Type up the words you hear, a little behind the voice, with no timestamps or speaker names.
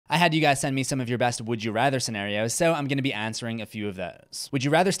I had you guys send me some of your best would you rather scenarios, so I'm going to be answering a few of those. Would you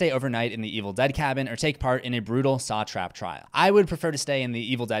rather stay overnight in the Evil Dead cabin or take part in a brutal saw trap trial? I would prefer to stay in the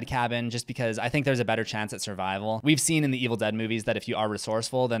Evil Dead cabin just because I think there's a better chance at survival. We've seen in the Evil Dead movies that if you are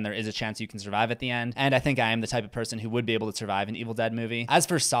resourceful, then there is a chance you can survive at the end, and I think I am the type of person who would be able to survive an Evil Dead movie. As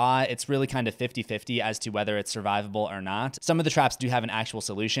for Saw, it's really kind of 50-50 as to whether it's survivable or not. Some of the traps do have an actual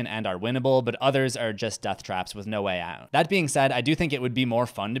solution and are winnable, but others are just death traps with no way out. That being said, I do think it would be more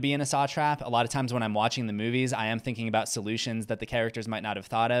fun to be in a saw trap. A lot of times when I'm watching the movies, I am thinking about solutions that the characters might not have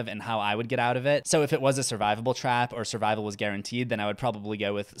thought of and how I would get out of it. So if it was a survivable trap or survival was guaranteed, then I would probably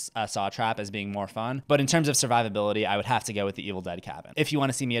go with a saw trap as being more fun. But in terms of survivability, I would have to go with the Evil Dead cabin. If you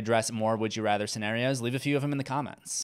want to see me address more would you rather scenarios, leave a few of them in the comments.